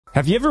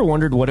Have you ever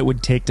wondered what it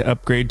would take to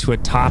upgrade to a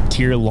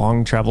top-tier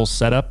long travel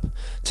setup?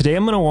 Today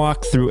I'm going to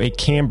walk through a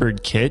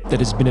Camburg kit that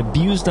has been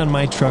abused on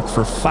my truck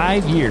for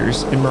 5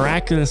 years and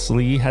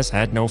miraculously has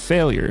had no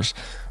failures.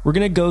 We're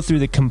going to go through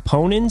the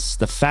components,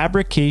 the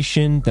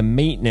fabrication, the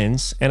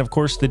maintenance, and of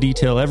course the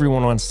detail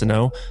everyone wants to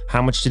know: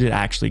 how much did it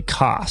actually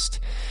cost?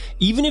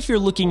 Even if you're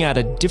looking at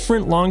a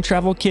different long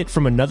travel kit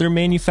from another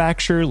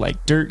manufacturer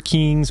like Dirt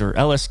Kings or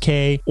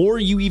LSK, or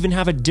you even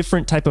have a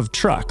different type of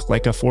truck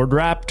like a Ford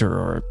Raptor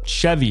or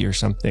Chevy or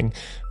something,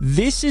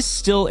 this is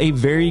still a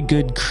very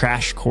good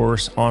crash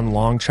course on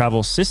long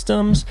travel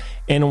systems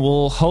and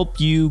will help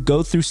you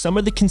go through some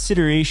of the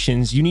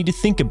considerations you need to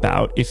think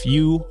about if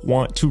you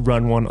want to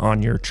run one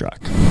on your truck.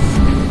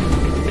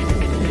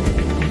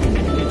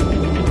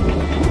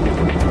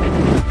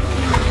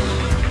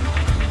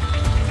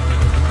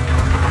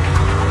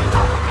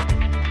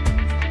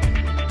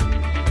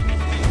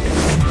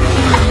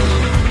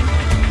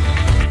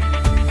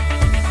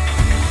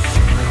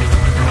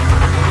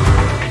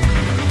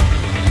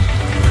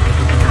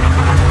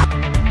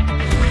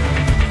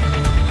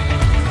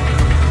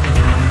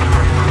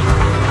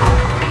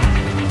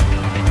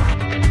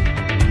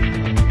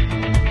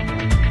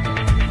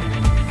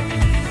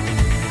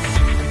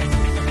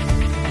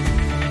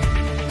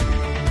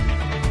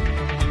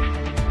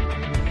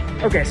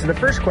 Okay, so the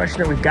first question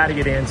that we've got to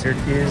get answered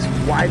is,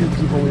 why do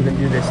people even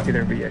do this to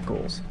their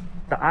vehicles?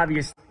 The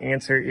obvious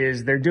answer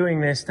is they're doing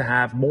this to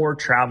have more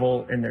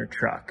travel in their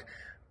truck.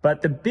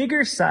 But the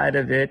bigger side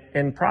of it,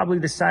 and probably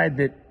the side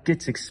that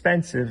gets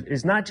expensive,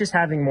 is not just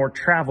having more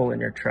travel in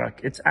your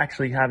truck, it's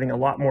actually having a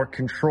lot more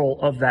control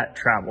of that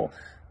travel.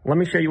 Let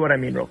me show you what I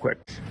mean real quick.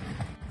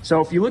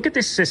 So if you look at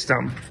this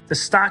system, the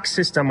stock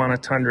system on a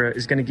Tundra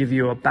is going to give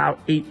you about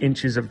 8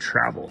 inches of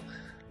travel.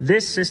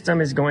 This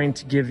system is going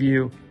to give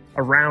you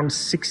around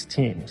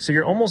 16. So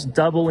you're almost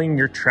doubling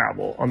your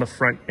travel on the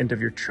front end of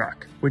your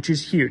truck, which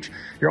is huge.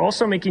 You're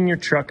also making your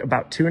truck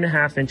about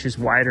 2.5 inches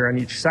wider on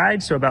each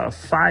side, so about a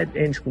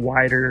 5-inch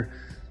wider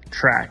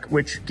track,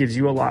 which gives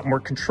you a lot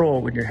more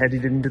control when you're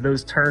headed into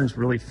those turns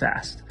really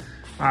fast.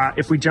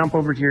 If we jump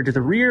over here to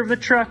the rear of the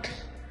truck,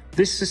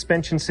 this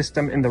suspension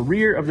system in the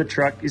rear of the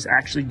truck is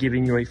actually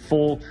giving you a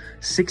full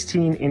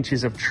 16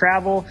 inches of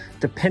travel,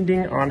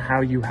 depending on how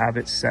you have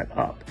it set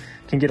up.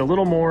 Can get a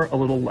little more, a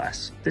little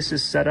less. This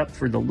is set up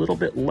for the little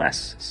bit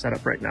less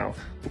setup right now.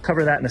 We'll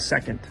cover that in a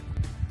second.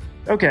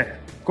 Okay,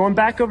 going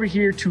back over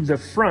here to the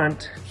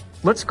front,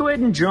 let's go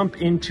ahead and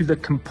jump into the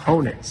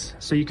components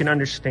so you can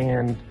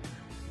understand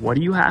what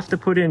do you have to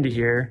put into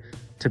here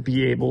to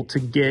be able to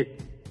get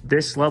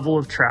this level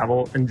of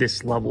travel and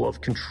this level of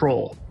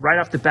control. Right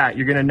off the bat,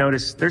 you're gonna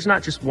notice there's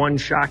not just one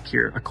shock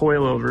here, a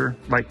coilover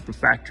like the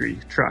factory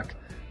truck.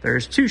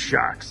 There's 2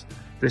 shocks.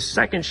 The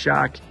second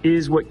shock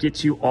is what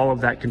gets you all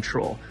of that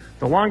control.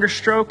 The longer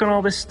stroke on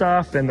all this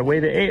stuff and the way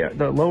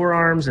the lower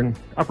arms and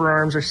upper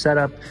arms are set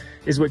up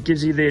is what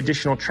gives you the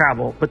additional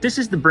travel. But this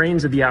is the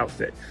brains of the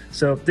outfit.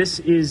 So this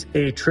is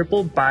a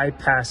triple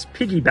bypass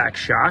piggyback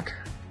shock.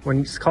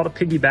 When it's called a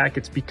piggyback,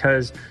 it's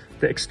because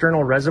the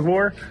external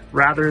reservoir,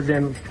 rather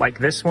than like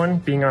this one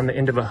being on the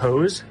end of a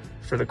hose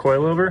for the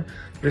coilover,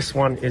 this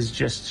one is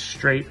just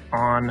straight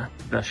on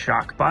the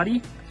shock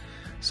body.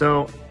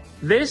 So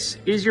this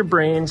is your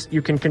brains.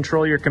 You can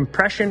control your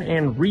compression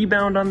and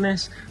rebound on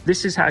this.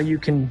 This is how you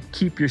can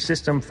keep your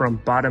system from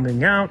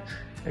bottoming out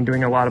and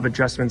doing a lot of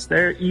adjustments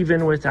there,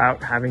 even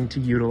without having to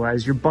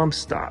utilize your bump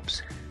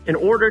stops. In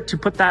order to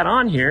put that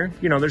on here,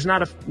 there's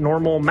not a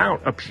normal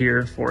mount up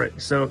here for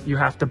it. So you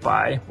have to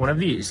buy one of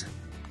these.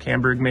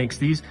 Camburg makes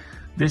these.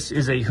 This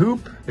is a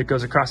hoop that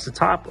goes across the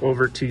top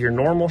over to your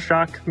normal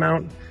shock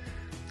mount.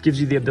 It gives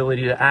you the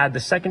ability to add the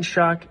second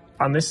shock.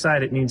 On this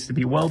side, it needs to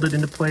be welded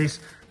into place.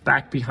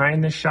 Back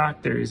behind this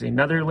shock, there is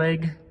another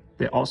leg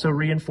that also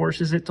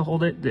reinforces it to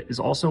hold it, that is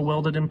also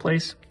welded in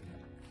place.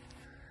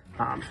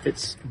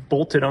 It's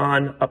bolted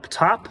on up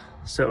top,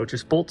 so it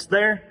just bolts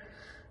there.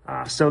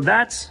 So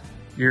that's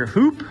your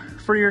hoop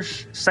for your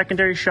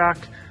secondary shock.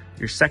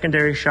 Your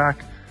secondary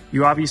shock,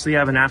 you obviously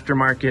have an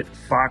aftermarket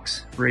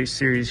Fox Race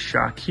Series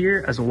shock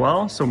here as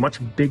well, so much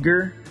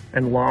bigger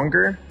and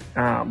longer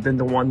than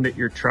the one that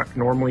your truck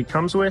normally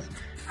comes with.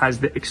 Has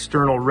the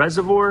external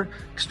reservoir.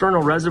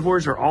 External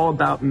reservoirs are all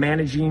about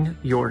managing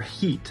your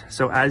heat.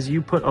 So as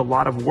you put a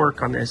lot of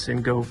work on this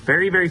and go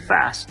very, very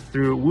fast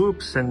through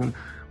whoops and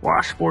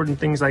washboard and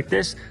things like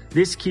this,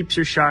 this keeps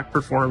your shock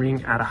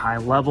performing at a high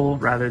level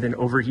rather than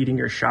overheating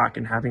your shock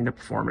and having the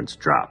performance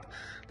drop.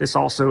 This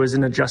also is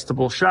an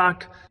adjustable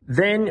shock.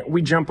 Then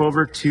we jump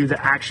over to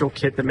the actual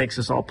kit that makes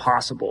this all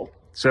possible.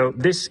 So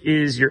this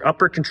is your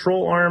upper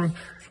control arm.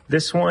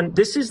 This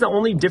is the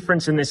only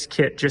difference in this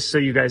kit, just so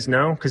you guys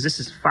know, because this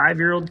is a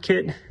 5-year-old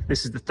kit.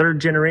 This is the 3rd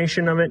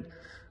generation of it.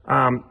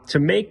 To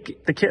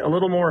make the kit a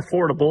little more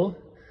affordable,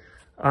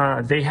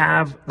 they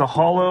have the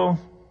hollow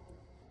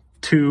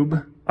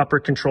tube upper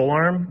control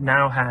arm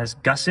now has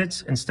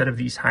gussets instead of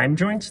these Heim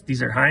joints.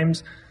 These are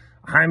Heims.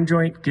 A Heim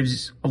joint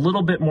gives a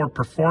little bit more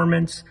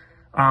performance,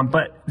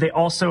 But they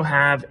also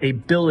have a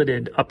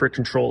billeted upper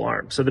control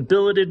arm. So the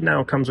billeted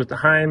now comes with the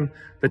Heim.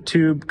 The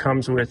tube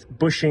comes with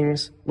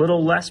bushings,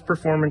 little less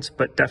performance,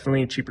 but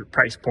definitely a cheaper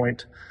price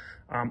point.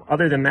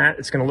 Other than that,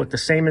 it's going to look the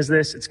same as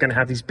this. It's going to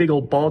have these big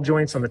old ball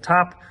joints on the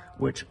top,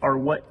 which are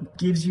what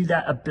gives you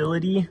that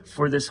ability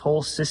for this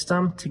whole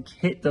system to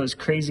hit those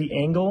crazy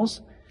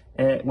angles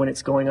when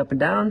it's going up and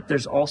down.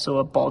 There's also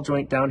a ball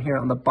joint down here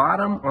on the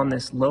bottom on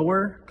this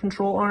lower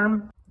control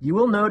arm. You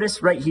will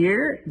notice right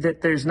here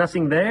that there's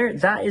nothing there.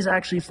 That is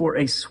actually for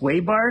a sway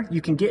bar.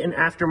 You can get an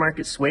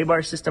aftermarket sway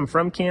bar system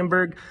from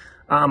Camburg.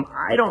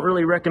 I don't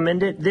really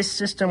recommend it. This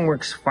system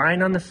works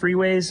fine on the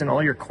freeways and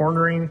all your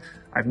cornering.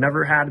 I've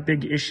never had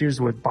big issues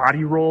with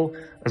body roll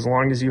as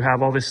long as you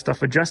have all this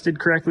stuff adjusted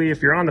correctly.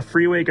 If you're on the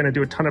freeway, going to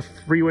do a ton of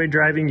freeway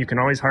driving, you can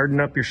always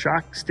harden up your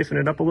shock, stiffen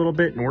it up a little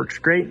bit, and works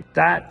great.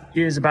 That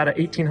is about an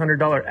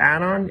 $1,800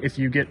 add-on if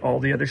you get all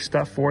the other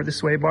stuff for the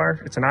sway bar.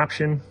 It's an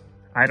option.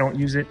 I don't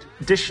use it.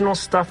 Additional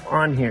stuff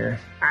on here.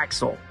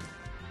 Axle.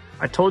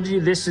 I told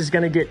you this is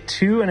going to get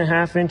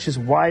 2.5 inches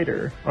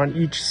wider on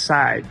each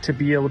side to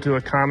be able to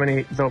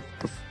accommodate the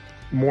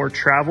more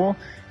travel.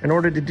 In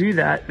order to do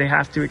that, they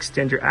have to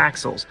extend your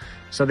axles.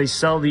 So they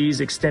sell these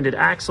extended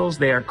axles.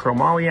 They are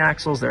chromoly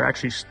axles. They're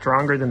actually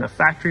stronger than the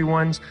factory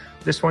ones.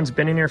 This one's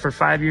been in here for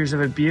 5 years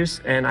of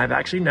abuse, and I've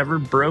actually never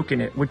broken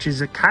it, which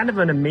is a kind of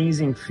an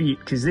amazing feat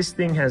because this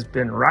thing has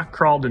been rock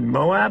crawled in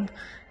Moab.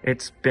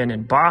 It's been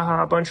in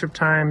Baja a bunch of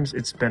times.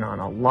 It's been on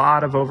a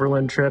lot of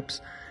overland trips.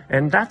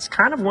 And that's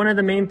kind of one of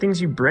the main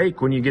things you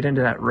break when you get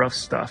into that rough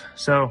stuff.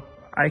 So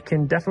I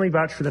can definitely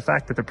vouch for the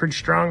fact that they're pretty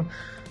strong.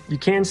 You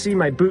can see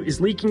my boot is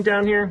leaking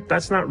down here.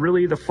 That's not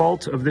really the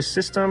fault of this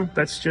system.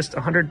 That's just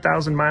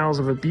 100,000 miles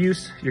of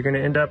abuse. You're gonna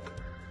end up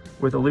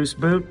with a loose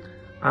boot.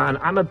 And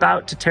I'm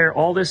about to tear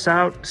all this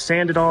out,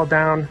 sand it all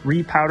down,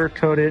 re-powder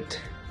coat it,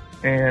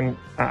 and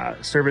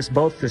service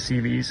both the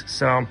CVs.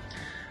 So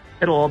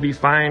it'll all be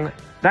fine.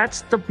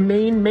 That's the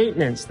main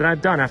maintenance that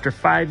I've done after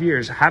 5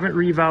 years. I haven't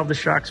revalved the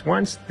shocks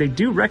once. They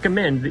do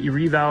recommend that you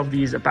revalve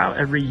these about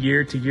every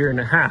year to year and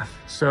a half.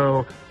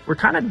 So we're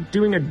kind of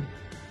doing a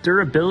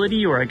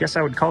durability, or I guess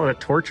I would call it a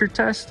torture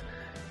test.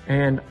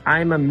 And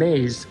I'm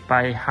amazed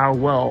by how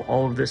well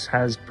all of this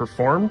has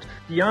performed.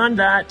 Beyond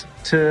that,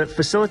 to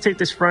facilitate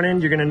this front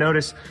end, you're gonna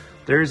notice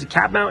there's a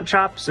cap mount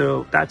chop,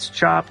 so that's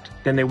chopped.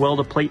 Then they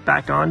weld a plate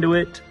back onto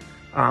it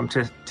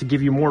to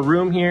give you more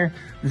room here.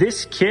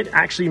 This kit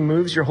actually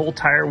moves your whole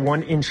tire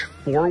 1 inch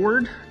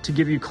forward to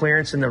give you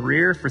clearance in the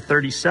rear for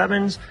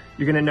 37s.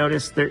 You're gonna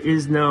notice there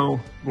is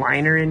no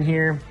liner in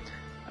here.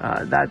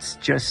 That's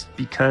just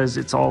because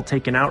it's all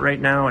taken out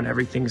right now and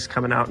everything's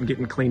coming out and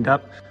getting cleaned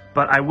up.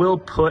 But I will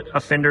put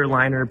a fender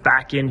liner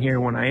back in here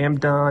when I am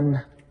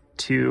done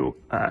to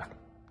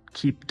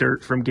keep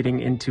dirt from getting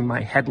into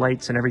my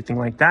headlights and everything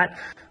like that.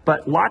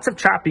 But lots of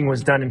chopping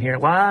was done in here,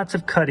 lots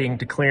of cutting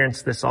to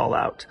clearance this all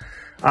out.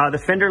 The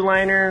fender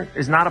liner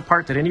is not a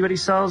part that anybody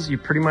sells. You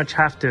pretty much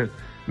have to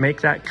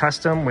make that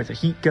custom with a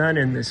heat gun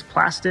and this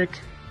plastic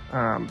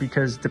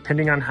because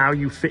depending on how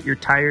you fit your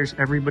tires,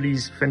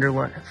 everybody's fender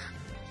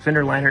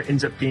liner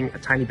ends up being a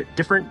tiny bit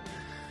different.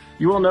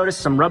 You will notice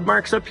some rub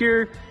marks up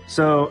here.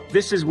 So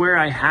this is where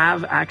I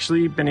have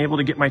actually been able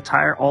to get my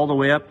tire all the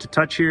way up to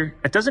touch here.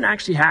 It doesn't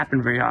actually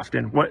happen very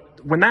often.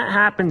 When that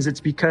happens,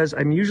 it's because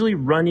I'm usually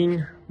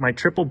running my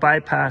triple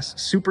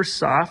bypass super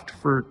soft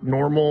for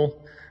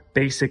normal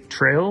basic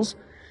trails.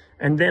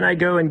 And then I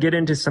go and get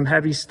into some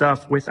heavy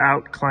stuff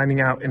without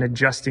climbing out and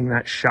adjusting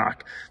that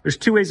shock. There's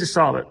two ways to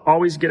solve it.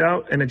 Always get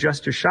out and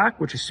adjust your shock,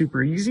 which is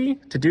super easy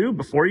to do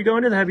before you go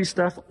into the heavy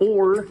stuff,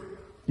 or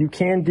you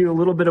can do a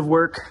little bit of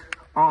work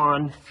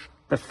on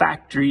the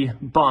factory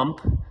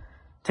bump,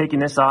 taking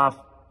this off,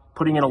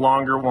 putting in a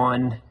longer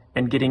one,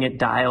 and getting it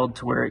dialed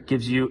to where it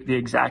gives you the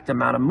exact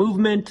amount of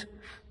movement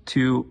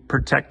to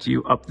protect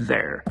you up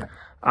there.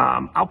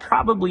 I'll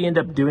probably end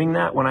up doing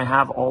that when I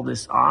have all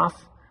this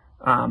off.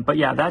 But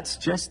yeah, that's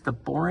just the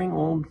boring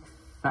old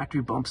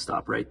factory bump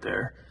stop right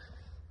there.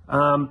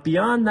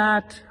 Beyond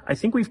that, I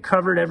think we've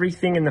covered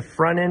everything in the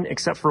front end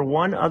except for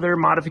one other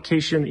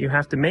modification that you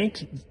have to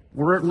make.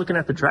 We're looking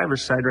at the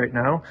driver's side right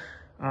now.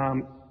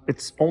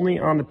 It's only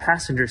on the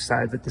passenger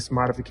side that this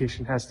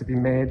modification has to be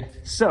made.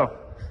 So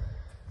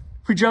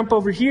if we jump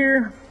over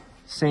here,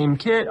 same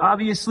kit,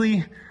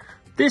 obviously.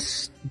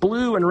 This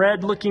blue and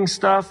red looking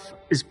stuff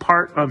is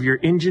part of your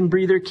engine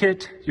breather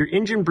kit. Your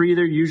engine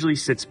breather usually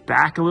sits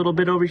back a little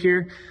bit over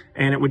here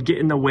and it would get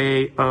in the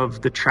way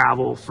of the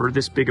travel for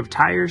this big of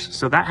tires.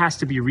 So that has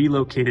to be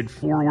relocated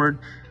forward.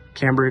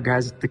 Camburg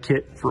has the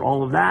kit for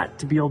all of that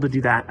to be able to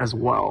do that as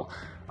well.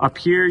 Up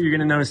here, you're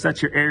gonna notice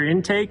that's your air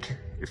intake.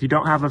 If you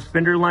don't have a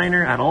fender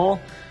liner at all,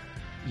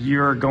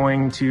 you're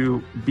going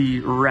to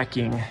be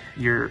wrecking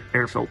your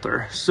air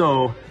filter.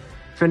 So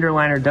fender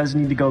liner does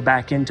need to go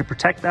back in to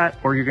protect that,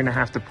 or you're gonna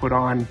have to put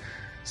on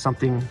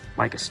something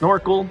like a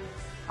snorkel,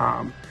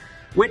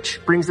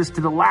 which brings us to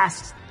the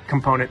last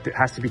component that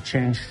has to be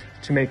changed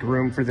to make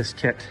room for this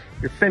kit,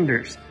 your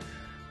fenders.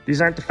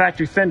 These aren't the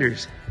factory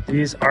fenders.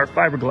 These are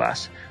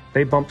fiberglass.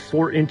 They bump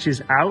 4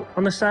 inches out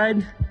on the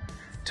side.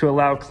 to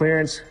allow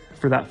clearance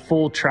for that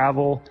full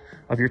travel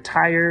of your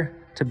tire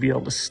to be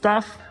able to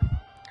stuff.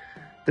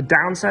 The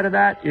downside of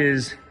that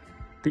is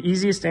the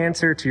easiest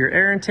answer to your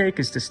air intake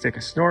is to stick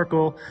a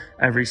snorkel.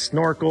 Every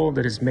snorkel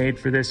that is made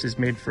for this is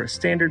made for a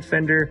standard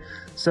fender.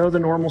 So the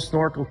normal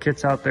snorkel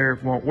kits out there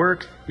won't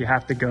work. You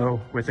have to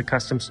go with a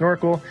custom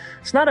snorkel.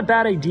 It's not a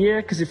bad idea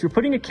because if you're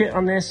putting a kit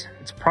on this,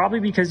 it's probably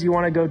because you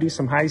want to go do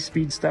some high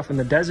speed stuff in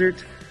the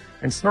desert.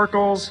 And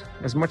snorkels,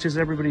 as much as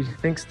everybody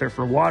thinks they're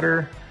for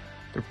water,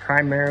 they're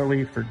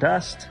primarily for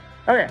dust.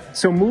 Okay,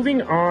 so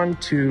moving on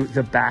to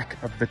the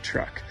back of the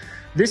truck.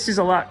 This is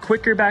a lot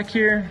quicker back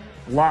here.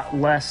 A lot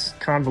less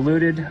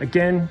convoluted.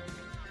 Again,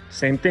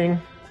 same thing.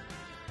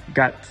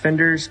 Got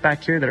fenders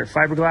back here that are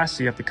fiberglass, so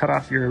you have to cut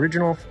off your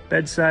original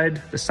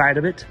bedside, the side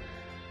of it.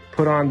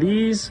 Put on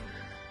these.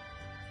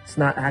 It's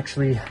not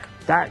actually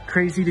that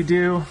crazy to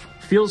do.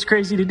 Feels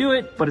crazy to do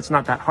it, but it's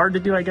not that hard to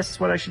do, I guess is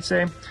what I should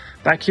say.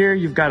 Back here,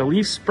 you've got a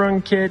leaf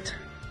sprung kit.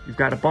 You've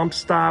got a bump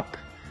stop.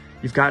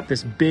 You've got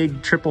this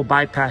big triple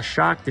bypass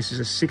shock. This is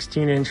a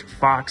 16-inch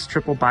Fox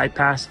triple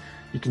bypass.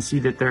 You can see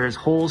that there's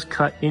holes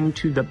cut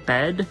into the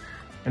bed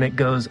and it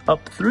goes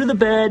up through the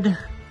bed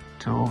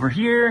to over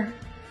here.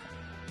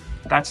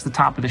 That's the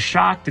top of the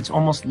shock. It's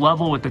almost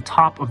level with the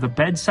top of the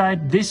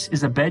bedside. This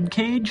is a bed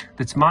cage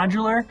that's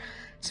modular.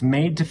 It's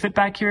made to fit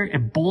back here.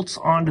 It bolts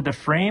onto the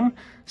frame.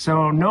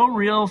 So no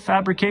real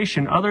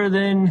fabrication other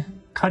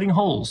than cutting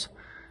holes.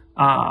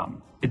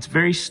 It's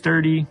very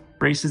sturdy,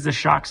 braces the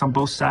shocks on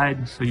both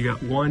sides. So you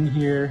got one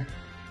here,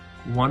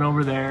 one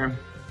over there.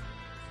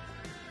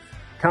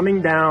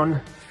 Coming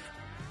down,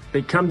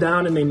 they come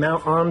down and they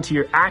mount onto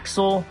your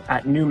axle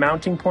at new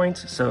mounting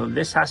points. So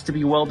this has to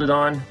be welded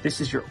on.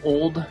 This is your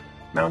old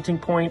mounting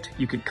point.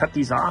 You could cut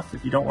these off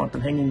if you don't want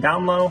them hanging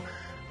down low.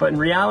 But in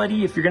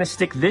reality, if you're gonna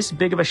stick this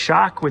big of a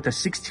shock with a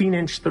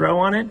 16-inch throw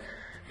on it,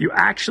 you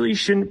actually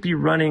shouldn't be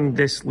running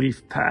this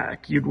leaf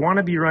pack. You'd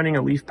wanna be running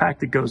a leaf pack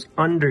that goes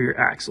under your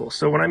axle.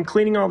 So when I'm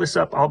cleaning all this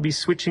up, I'll be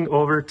switching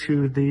over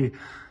to the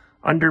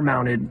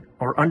undermounted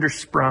or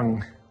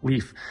undersprung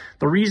leaf.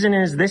 The reason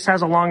is this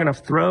has a long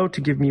enough throw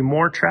to give me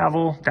more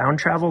travel, down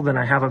travel than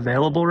I have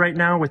available right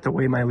now with the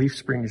way my leaf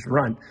springs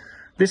run.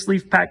 This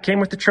leaf pack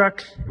came with the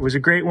truck. It was a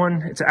great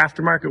one. It's an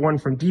aftermarket one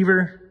from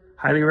Deaver.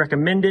 Highly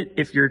recommend it.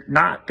 If you're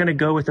not going to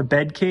go with a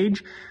bed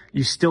cage,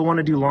 you still want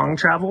to do long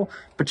travel,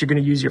 but you're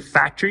going to use your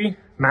factory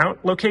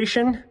mount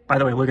location. By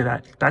the way, look at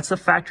that. That's the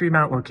factory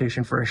mount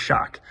location for a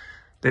shock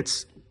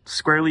that's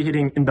squarely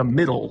hitting in the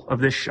middle of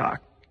this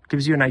shock.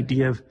 Gives you an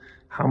idea of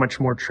how much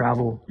more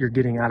travel you're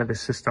getting out of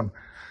this system.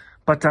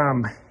 But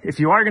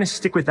if you are gonna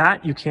stick with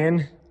that, you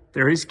can.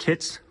 There is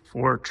kits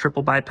for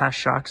triple bypass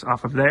shocks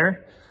off of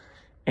there.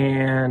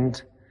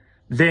 And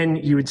then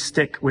you would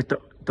stick with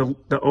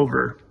the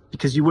over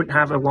because you wouldn't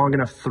have a long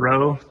enough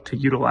throw to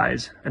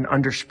utilize an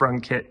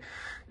undersprung kit.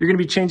 You're gonna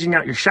be changing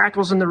out your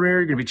shackles in the rear,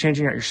 you're gonna be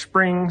changing out your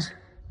springs.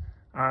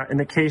 In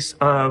the case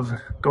of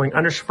going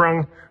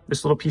undersprung,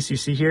 this little piece you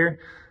see here,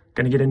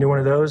 gonna get a new one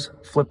of those,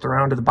 flipped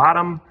around to the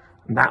bottom.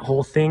 And that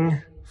whole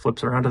thing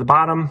flips around to the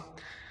bottom.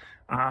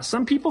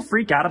 Some people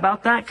freak out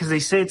about that because they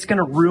say it's going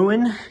to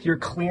ruin your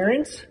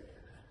clearance.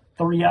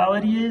 The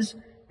reality is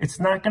it's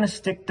not going to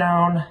stick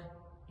down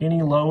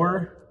any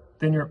lower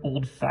than your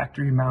old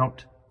factory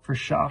mount for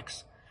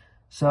shocks.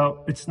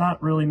 So it's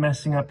not really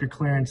messing up your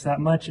clearance that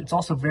much. It's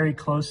also very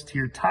close to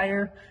your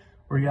tire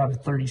where you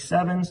have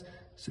 37s.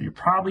 So you're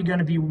probably going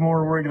to be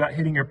more worried about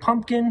hitting your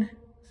pumpkin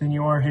than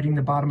you are hitting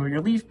the bottom of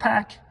your leaf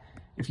pack.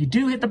 If you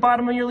do hit the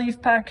bottom of your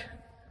leaf pack,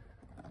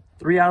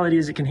 the reality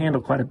is it can handle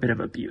quite a bit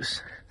of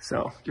abuse,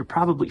 so you're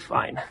probably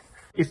fine.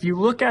 If you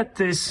look at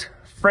this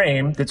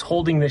frame that's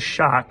holding this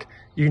shock,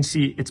 you can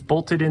see it's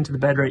bolted into the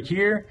bed right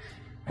here,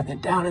 and then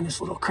down in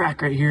this little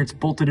crack right here, it's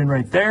bolted in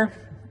right there.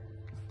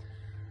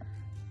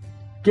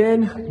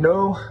 Again,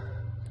 no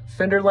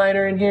fender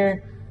liner in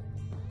here.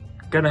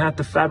 Gonna have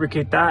to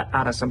fabricate that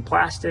out of some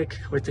plastic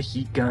with a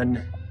heat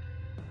gun.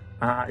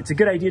 It's a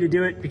good idea to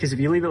do it because if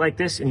you leave it like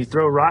this and you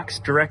throw rocks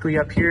directly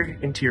up here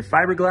into your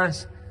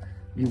fiberglass,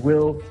 you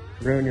will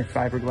ruin your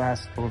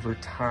fiberglass over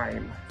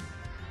time.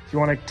 If you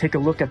want to take a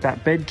look at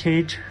that bed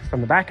cage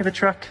from the back of the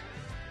truck,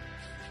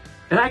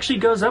 it actually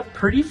goes up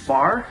pretty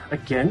far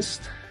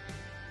against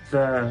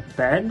the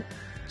bed,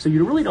 so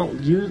you really don't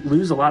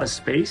lose a lot of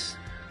space.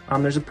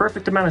 There's a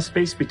perfect amount of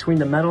space between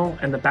the metal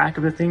and the back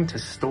of the thing to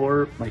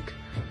store like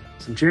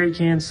some jerry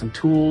cans, some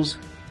tools,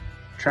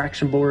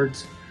 traction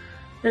boards.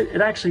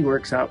 It actually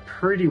works out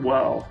pretty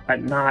well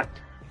at not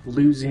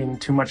losing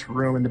too much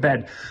room in the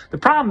bed. The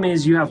problem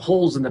is you have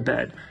holes in the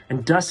bed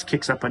and dust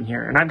kicks up on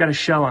here, and I've got a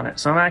shell on it.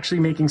 So I'm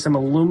actually making some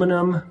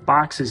aluminum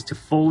boxes to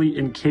fully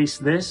encase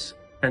this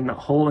and the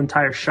whole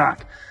entire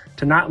shock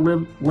to not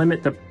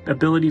limit the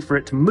ability for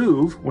it to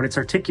move when it's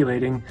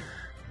articulating,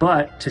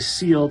 but to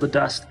seal the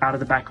dust out of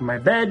the back of my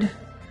bed.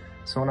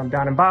 So when I'm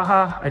down in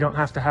Baja, I don't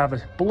have to have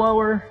a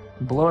blower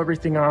and blow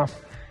everything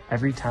off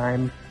every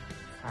time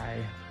I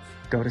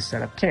go to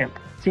set up camp.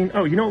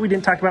 Oh, you know what we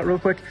didn't talk about real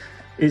quick?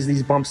 Is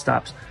these bump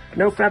stops.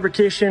 No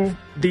fabrication,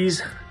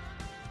 these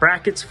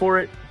brackets for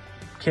it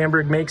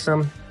Camburg makes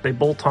them. They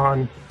bolt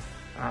on.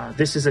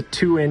 This is a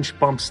 2-inch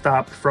bump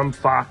stop from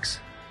Fox.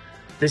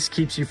 This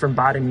keeps you from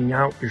bottoming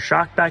out your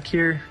shock back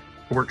here.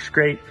 It works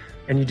great,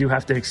 and you do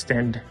have to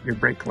extend your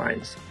brake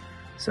lines.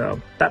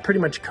 So that pretty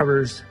much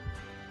covers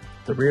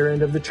the rear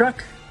end of the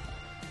truck.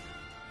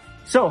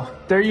 So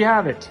there you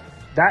have it.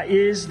 That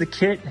is the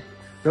kit.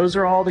 Those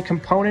are all the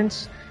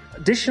components.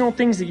 Additional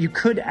things that you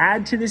could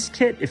add to this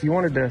kit if you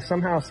wanted to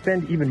somehow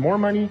spend even more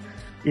money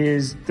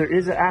is there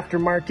is an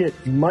aftermarket,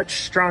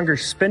 much stronger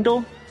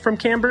spindle from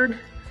Camburg,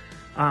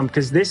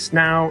 because this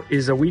now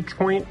is a weak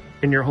point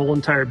in your whole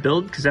entire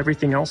build because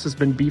everything else has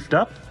been beefed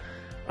up.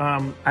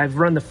 I've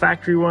run the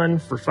factory one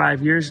for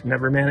 5 years,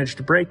 never managed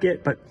to break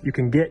it, but you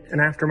can get an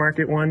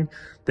aftermarket one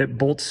that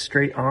bolts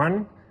straight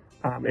on.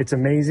 It's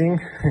amazing.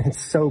 It's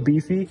so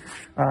beefy,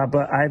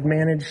 but I've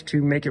managed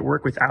to make it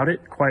work without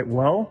it quite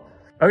well.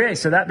 Okay,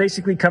 so that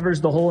basically covers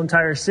the whole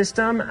entire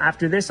system.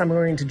 After this, I'm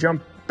going to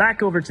jump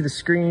back over to the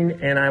screen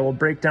and I will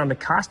break down the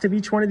cost of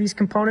each one of these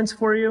components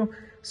for you.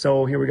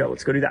 So here we go,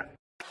 let's go do that.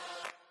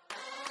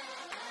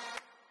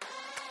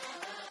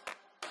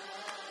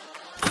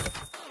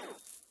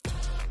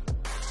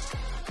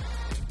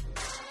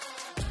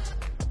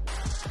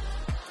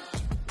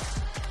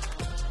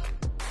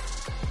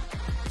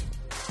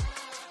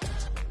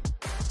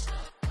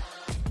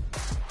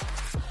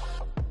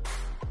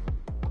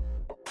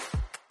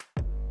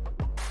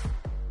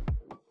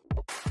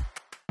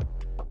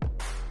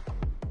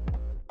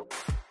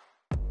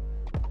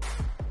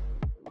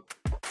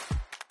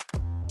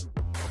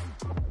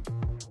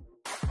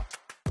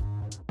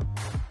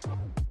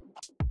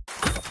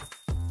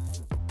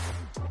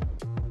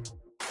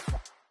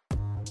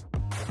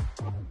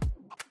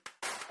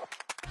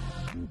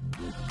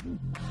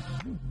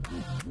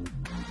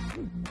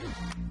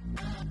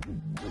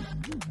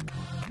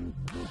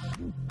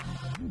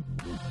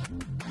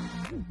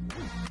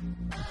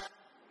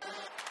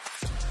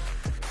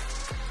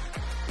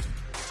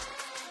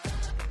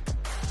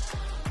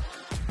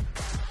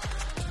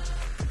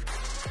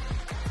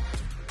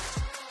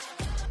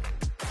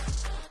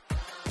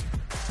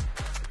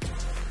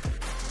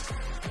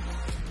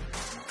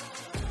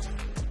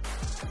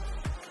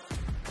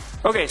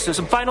 Okay, so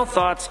some final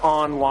thoughts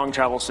on long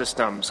travel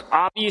systems.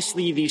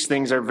 Obviously, these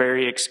things are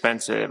very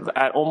expensive.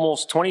 At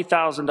almost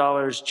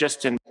 $20,000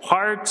 just in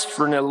parts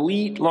for an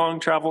elite long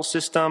travel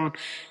system,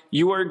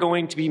 you are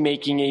going to be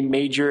making a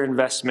major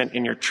investment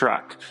in your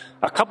truck.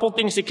 A couple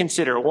things to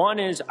consider. One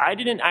is I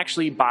didn't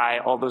actually buy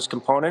all those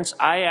components.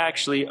 I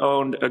actually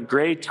owned a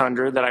gray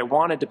Tundra that I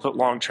wanted to put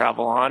long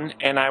travel on,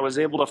 and I was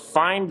able to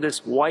find this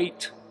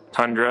white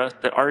Tundra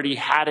that already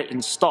had it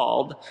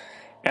installed.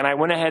 And I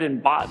went ahead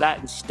and bought that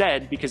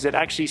instead because it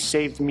actually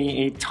saved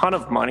me a ton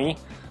of money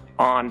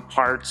on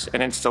parts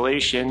and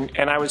installation.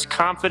 And I was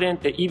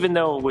confident that even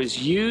though it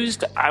was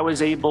used, I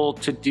was able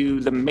to do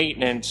the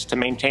maintenance to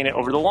maintain it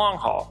over the long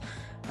haul.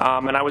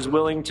 And I was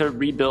willing to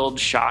rebuild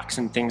shocks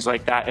and things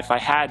like that if I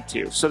had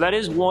to. So that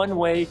is one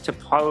way to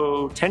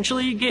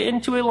potentially get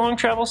into a long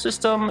travel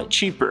system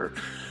cheaper.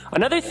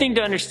 Another thing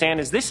to understand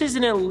is this is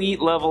an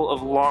elite level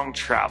of long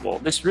travel.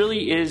 This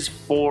really is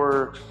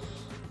for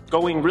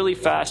going really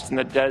fast in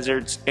the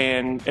deserts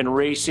and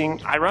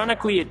racing.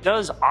 Ironically, it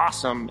does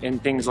awesome in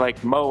things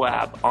like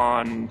Moab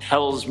on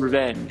Hell's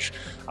Revenge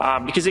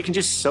because it can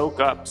just soak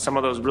up some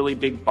of those really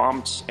big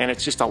bumps and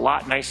it's just a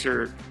lot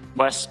nicer,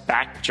 less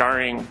back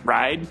jarring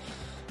ride.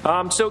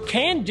 So it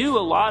can do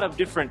a lot of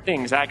different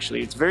things,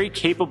 actually. It's a very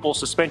capable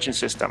suspension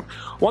system.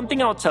 One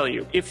thing I'll tell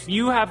you, if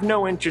you have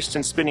no interest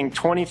in spending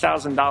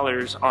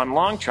 $20,000 on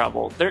long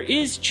travel, there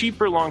is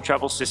cheaper long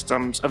travel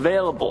systems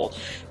available.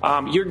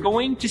 You're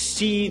going to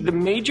see the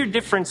major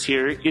difference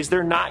here is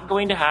they're not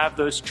going to have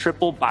those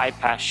triple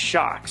bypass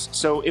shocks.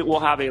 So it will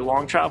have a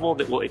long travel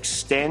that will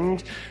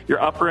extend your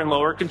upper and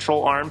lower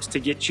control arms to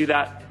get you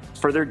that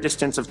further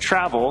distance of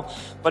travel,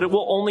 but it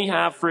will only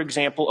have, for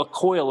example, a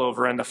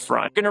coilover in the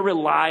front. You're going to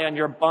rely on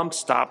your bump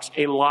stops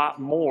a lot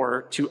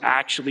more to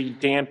actually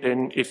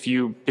dampen if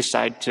you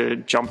decide to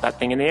jump that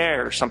thing in the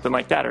air or something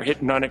like that, or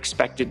hit an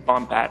unexpected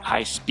bump at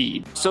high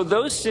speed. So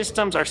those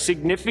systems are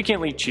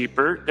significantly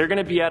cheaper. They're going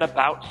to be at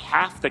about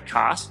half the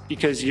cost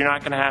because you're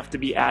not going to have to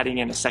be adding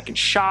in a second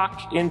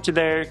shock into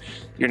there.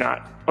 You're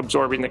not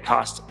absorbing the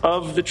cost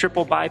of the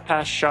triple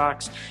bypass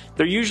shocks.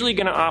 They're usually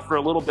going to offer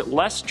a little bit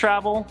less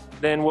travel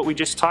than what we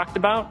just talked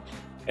about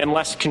and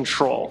less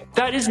control.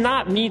 That is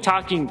not me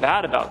talking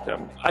bad about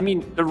them. I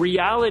mean, the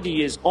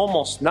reality is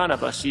almost none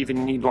of us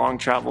even need long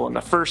travel in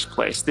the first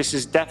place. This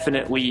is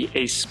definitely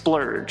a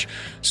splurge.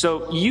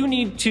 So you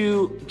need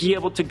to be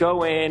able to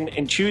go in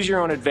and choose your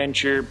own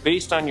adventure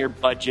based on your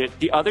budget.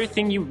 The other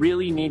thing you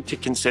really need to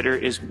consider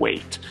is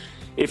weight.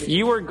 If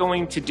you are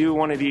going to do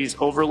one of these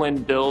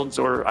overland builds,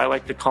 or I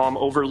like to call them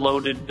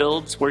overloaded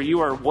builds, where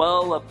you are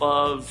well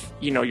above,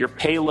 your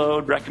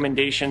payload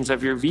recommendations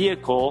of your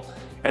vehicle,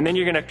 and then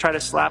you're going to try to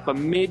slap a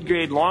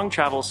mid-grade long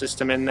travel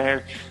system in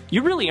there,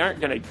 you really aren't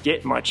going to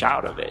get much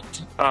out of it.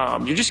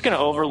 You're just going to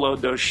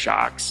overload those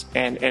shocks,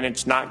 and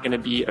it's not going to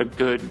be a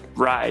good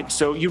ride.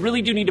 So you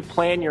really do need to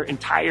plan your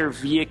entire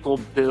vehicle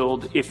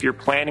build. If you're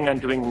planning on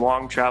doing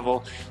long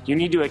travel, you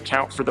need to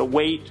account for the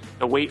weight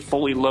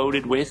fully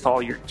loaded with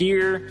all your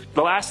gear.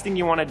 The last thing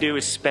you want to do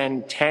is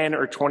spend $10,000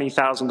 or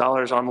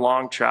 $20,000 on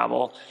long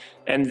travel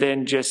and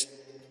then just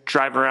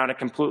drive around a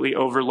completely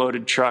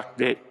overloaded truck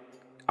that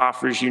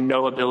offers you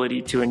no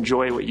ability to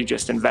enjoy what you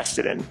just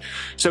invested in.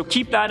 So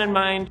keep that in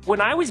mind.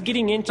 When I was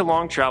getting into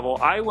long travel,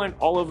 I went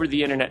all over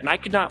the internet and I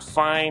could not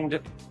find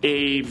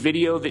a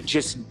video that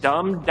just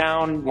dumbed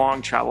down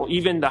long travel.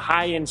 Even the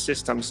high-end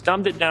systems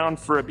dumbed it down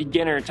for a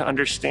beginner to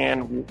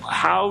understand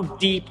how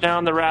deep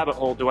down the rabbit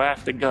hole do I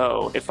have to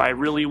go if I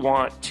really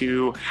want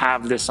to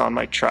have this on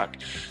my truck.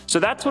 So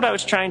that's what I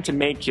was trying to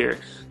make here.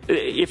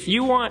 If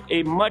you want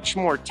a much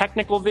more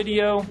technical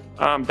video,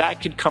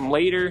 that could come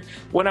later.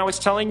 When I was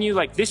telling you,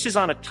 like, this is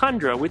on a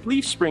Tundra with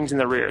leaf springs in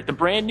the rear. The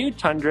brand new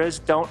Tundras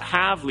don't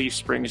have leaf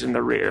springs in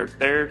the rear.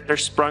 They're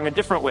sprung a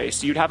different way.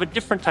 So you'd have a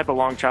different type of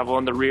long travel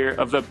in the rear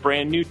of the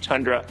brand new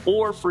Tundra,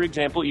 or for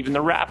example, even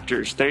the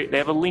Raptors. They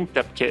have a linked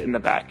up kit in the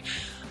back.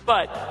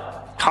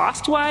 But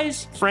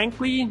cost-wise,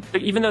 frankly,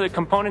 even though the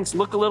components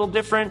look a little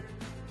different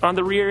on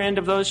the rear end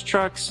of those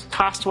trucks,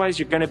 cost-wise,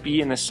 you're going to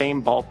be in the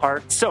same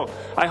ballpark. So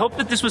I hope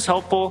that this was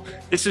helpful.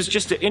 This is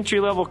just an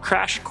entry-level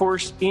crash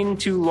course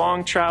into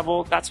long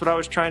travel. That's what I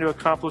was trying to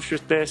accomplish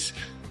with this.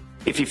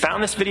 If you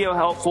found this video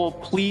helpful,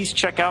 please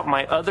check out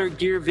my other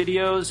gear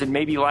videos and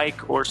maybe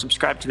like or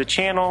subscribe to the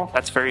channel.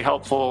 That's very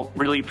helpful.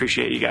 Really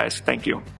appreciate you guys. Thank you.